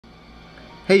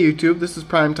Hey YouTube, this is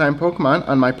Primetime Pokemon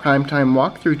on my Primetime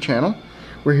Walkthrough channel.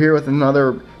 We're here with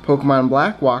another Pokemon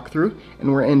Black walkthrough,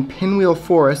 and we're in Pinwheel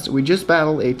Forest. We just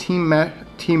battled a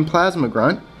Team Plasma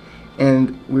Grunt,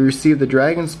 and we received the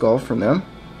Dragon Skull from them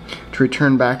to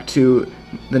return back to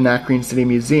the Nakreen City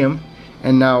Museum.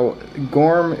 And now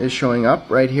Gorm is showing up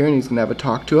right here, and he's going to have a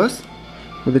talk to us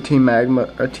with a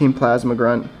Team Plasma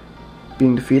Grunt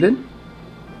being defeated.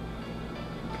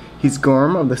 He's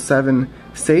Gorm of the 7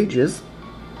 Sages.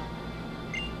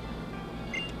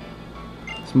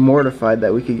 He's mortified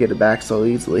that we could get it back so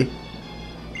easily.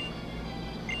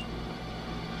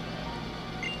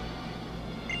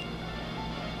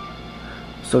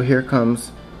 So here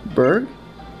comes Berg,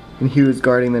 and he was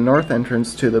guarding the north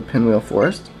entrance to the Pinwheel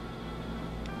Forest.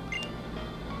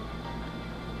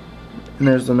 And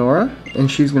there's Lenora,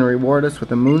 and she's going to reward us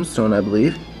with a moonstone, I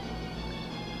believe.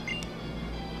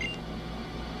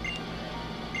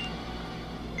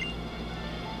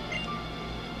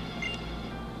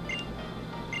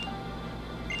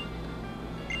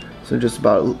 So just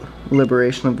about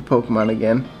liberation of the Pokemon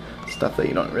again. Stuff that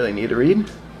you don't really need to read.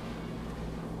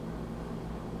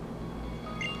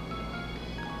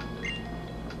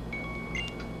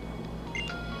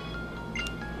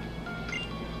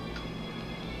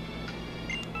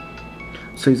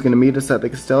 So he's going to meet us at the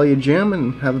Castelia gym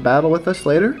and have a battle with us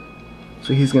later.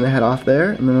 So he's going to head off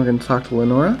there, and then we're going to talk to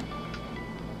Lenora.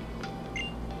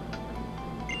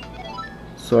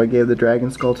 So I gave the Dragon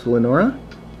Skull to Lenora.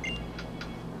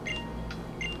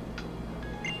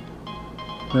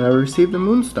 And I received a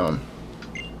moonstone.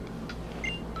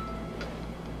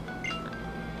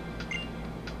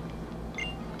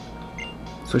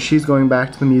 So she's going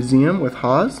back to the museum with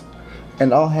Haas,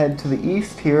 and I'll head to the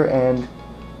east here and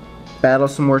battle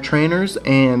some more trainers,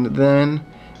 and then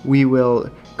we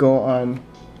will go on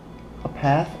a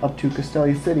path up to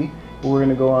Castelia City. We're going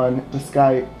to go on the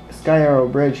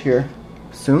Skyarrow Bridge here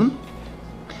soon.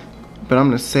 But I'm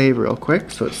going to save real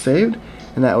quick, so it's saved.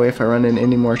 And that way, if I run into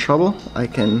any more trouble, I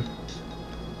can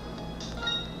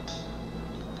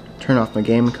turn off my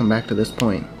game and come back to this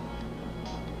point.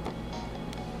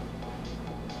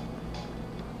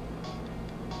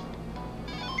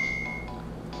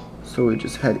 So we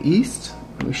just head east,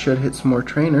 and we should hit some more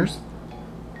trainers.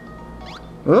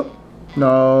 Oh,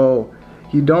 no,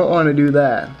 you don't want to do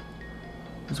that.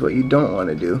 That's what you don't want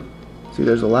to do. See,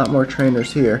 there's a lot more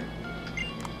trainers here.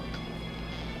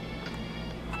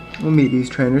 We'll meet these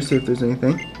trainers, see if there's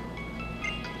anything.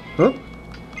 Oh.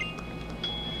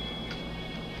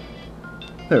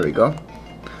 There we go.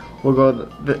 We'll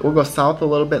go south a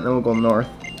little bit, and then we'll go north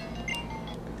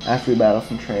after we battle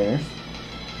some trainers.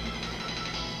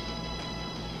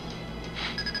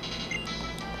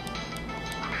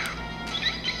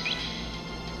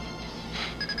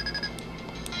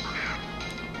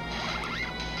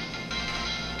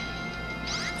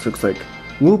 This looks like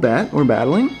Woobat we're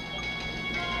battling.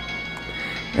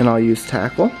 And I'll use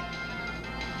Tackle.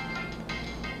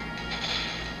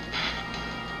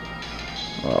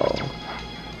 Oh,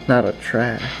 not a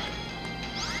track.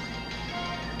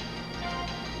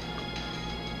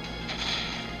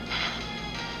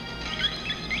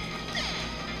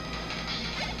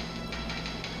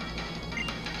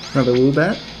 Another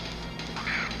Woobat.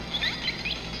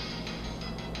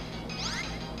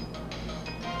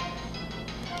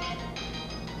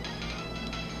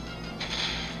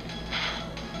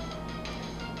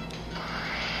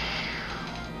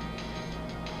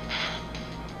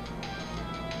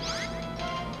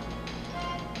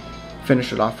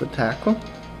 Finish it off with Tackle.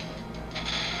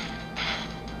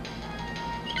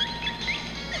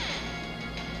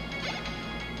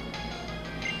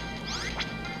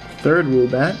 Third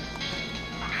Woobat.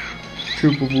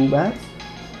 Troop of Woobats.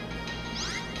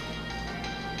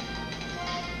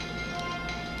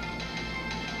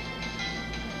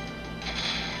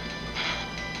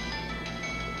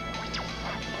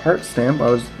 Heart Stamp, I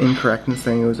was incorrect in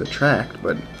saying it was attract,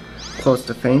 but close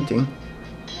to fainting.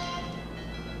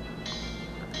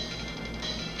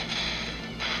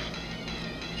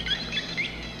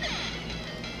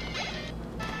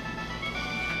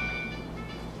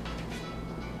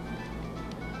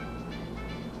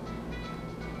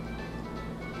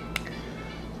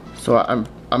 So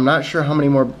I'm not sure how many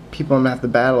more people I'm gonna have to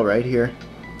battle right here.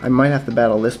 I might have to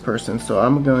battle this person, so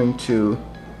I'm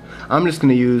just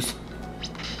gonna use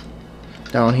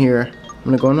down here. I'm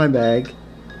gonna go in my bag,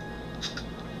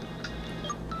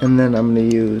 and then I'm gonna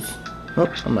use. Oh,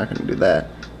 I'm not gonna do that.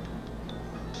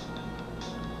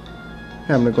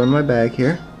 Yeah, I'm gonna go in my bag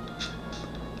here,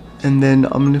 and then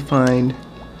I'm gonna find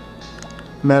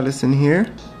medicine here,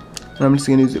 and I'm just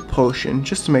gonna use a potion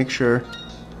just to make sure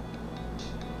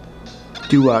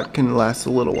Duat can last a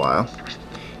little while,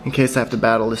 in case I have to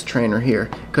battle this trainer here,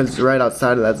 because right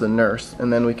outside of that's a nurse,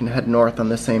 and then we can head north on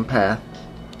the same path.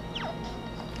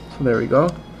 So there we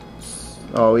go.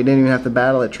 Oh, we didn't even have to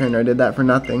battle that trainer. I did that for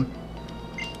nothing.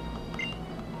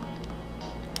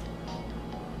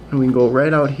 And we can go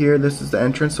right out here. This is the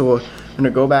entrance, so we're going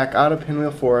to go back out of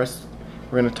Pinwheel Forest.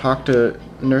 We're going to talk to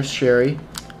Nurse Sherry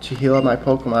to heal up my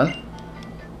Pokemon.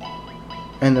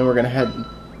 And then we're going to head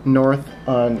north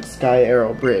on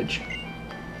Skyarrow Bridge.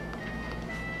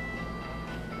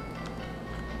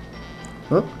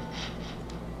 Whoop.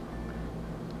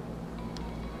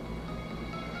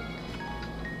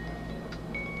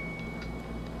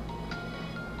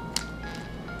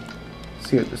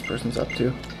 See what this person's up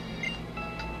to.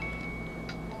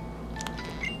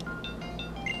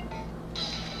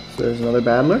 So there's another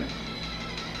battler.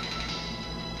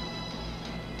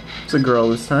 It's a girl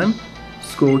this time.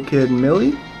 School kid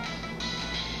Millie.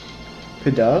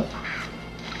 Pidove.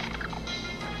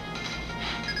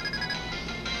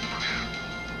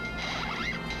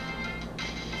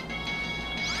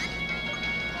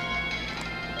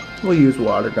 We'll use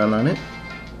water gun on it.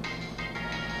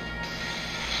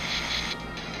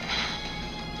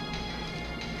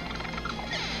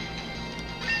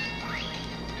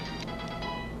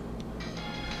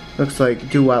 Looks like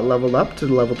Duat leveled up to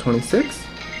level 26.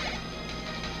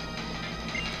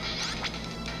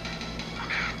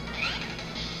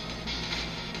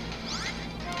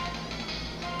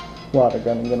 Water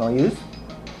gun again I'll use.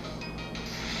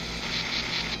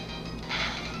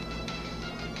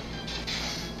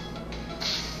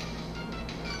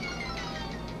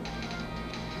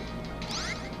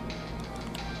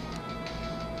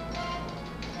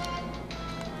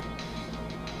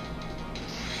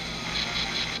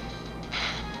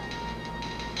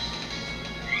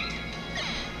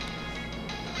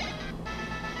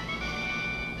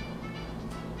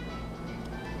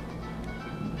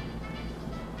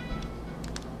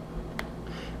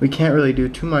 We can't really do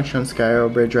too much on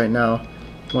Skyarrow Bridge right now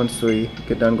once we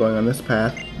get done going on this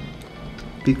path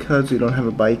because we don't have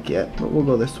a bike yet, but we'll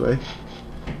go this way.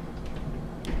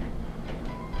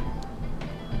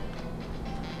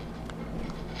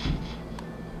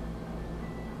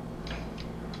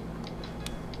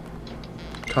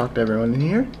 Talk to everyone in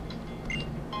here.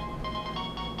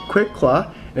 Quick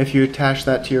Claw, if you attach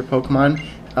that to your Pokemon,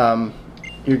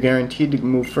 you're guaranteed to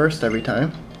move first every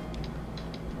time.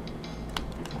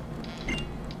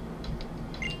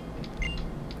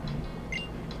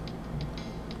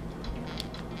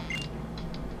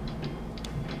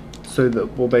 So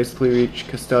that we'll basically reach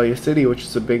Castelia City, which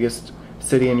is the biggest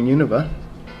city in Unova.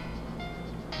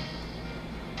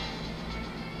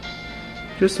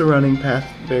 Just a running path,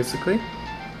 basically.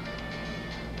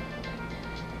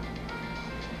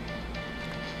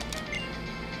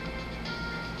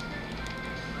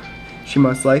 She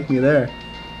must like me there.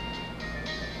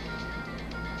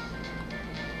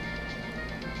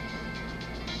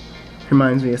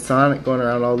 Reminds me of Sonic going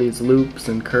around all these loops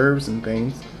and curves and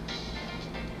things.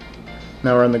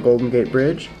 Now we're on the Golden Gate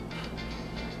Bridge.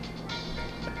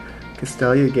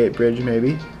 Castelia Gate Bridge,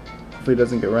 maybe. Hopefully it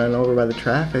doesn't get run over by the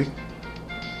traffic.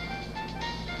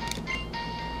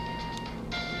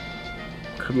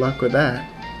 Good luck with that.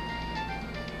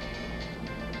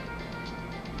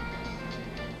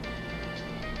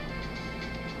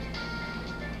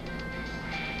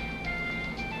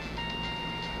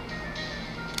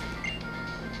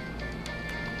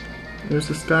 There's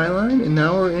the skyline, and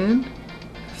now we're in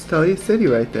Castelia City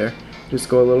right there. Just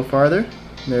go a little farther,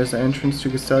 and there's the entrance to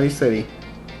Castelia City.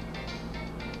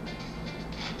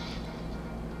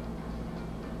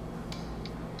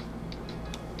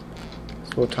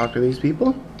 So we'll talk to these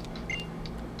people.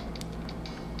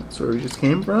 That's where we just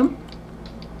came from.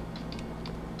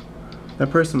 That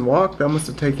person walked, that must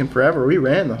have taken forever. We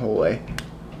ran the whole way.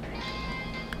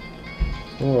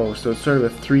 Whoa, so it's sort of a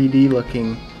 3D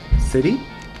looking city.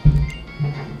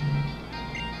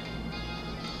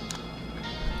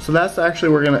 So that's actually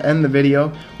where we're going to end the video.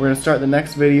 We're going to start the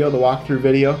next video, the walkthrough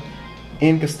video,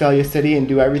 in Castelia City and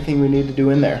do everything we need to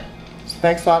do in there. So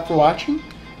thanks a lot for watching,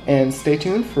 and stay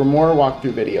tuned for more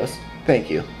walkthrough videos. Thank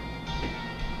you.